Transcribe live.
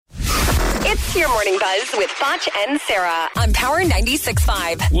It's your Morning Buzz with Foch and Sarah on Power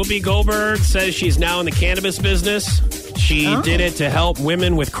 96.5. Whoopi Goldberg says she's now in the cannabis business. She did it to help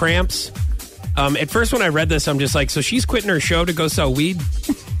women with cramps. At first, when I read this, I'm just like, so she's quitting her show to go sell weed?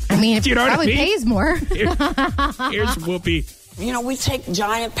 I mean, it You know what I probably mean? pays more. Here's Whoopi. You know, we take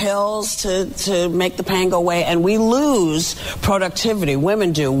giant pills to make the pain go away, and we lose productivity,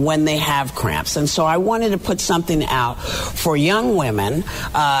 women do, when they have cramps. And so I wanted to put something out for young women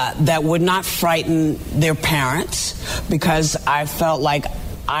that would not frighten their parents, because I felt like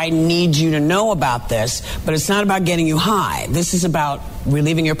I need you to know about this, but it's not about getting you high. This is about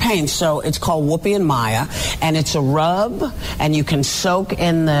relieving your pain. So it's called Whoopi and Maya, and it's a rub, and you can soak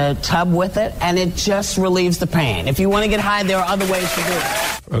in the tub with it, and it just relieves the pain. If you want to get high, there are other ways to do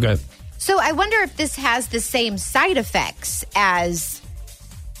it. Okay. So I wonder if this has the same side effects as...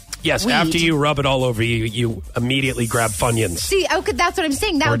 Yes, weed. after you rub it all over you, you immediately grab Funyuns. See, okay, that's what I'm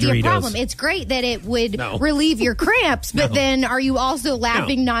saying. That Or would be Doritos. a problem. It's great that it would No. relieve your cramps, but No. then are you also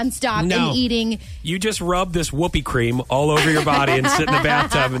laughing nonstop No. and eating? You just rub this whoopee cream all over your body and sit in the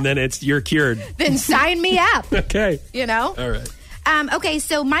bathtub, and then you're cured. Then sign me up. Okay. You know? All right. Okay,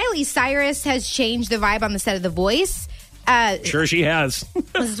 so Miley Cyrus has changed the vibe on the set of The Voice. Sure she has.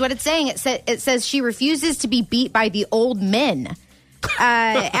 This is what it's saying. It says she refuses to be beat by the old men.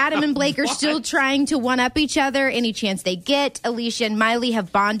 Adam and Blake are still trying to one-up each other any chance they get. Alicia and Miley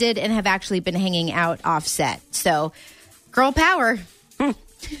have bonded and have actually been hanging out off set. So, girl power. How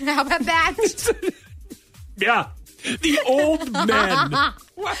about that? Yeah. The old men.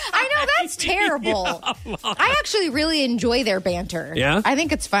 I know, that's terrible. I actually really enjoy their banter. Yeah? I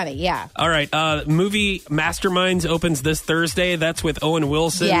think it's funny, yeah. All right. Movie Masterminds opens this Thursday. That's with Owen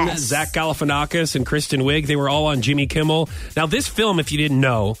Wilson, Yes. Zach Galifianakis, and Kristen Wiig. They were all on Jimmy Kimmel. Now, this film, if you didn't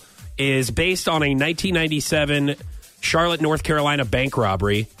know, is based on a 1997 Charlotte, North Carolina bank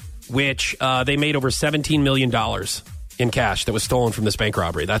robbery, which they made over $17 million in cash that was stolen from this bank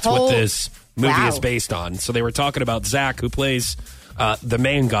robbery. That's what this movie is based on. So they were talking about Zach, who plays the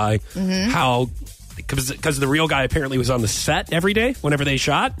main guy, how, because the real guy apparently was on the set every day whenever they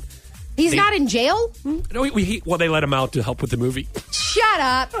shot. He's not in jail? No, well, they let him out to help with the movie. Shut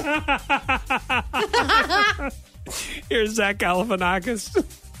up. Here's Zach Galifianakis.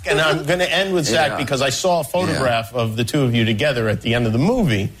 And I'm going to end with Zach because I saw a photograph of the two of you together at the end of the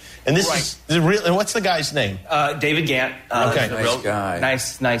movie. And this is real. And what's the guy's name? David Gant. Okay. Nice guy.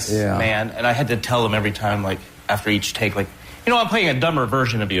 Nice man. And I had to tell him every time, like, after each take, like, you know, I'm playing a dumber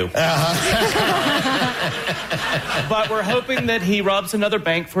version of you. But we're hoping that he robs another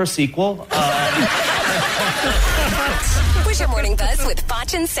bank for a sequel. Push your Morning Buzz with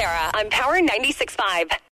Foch and Sarah on Power 96.5.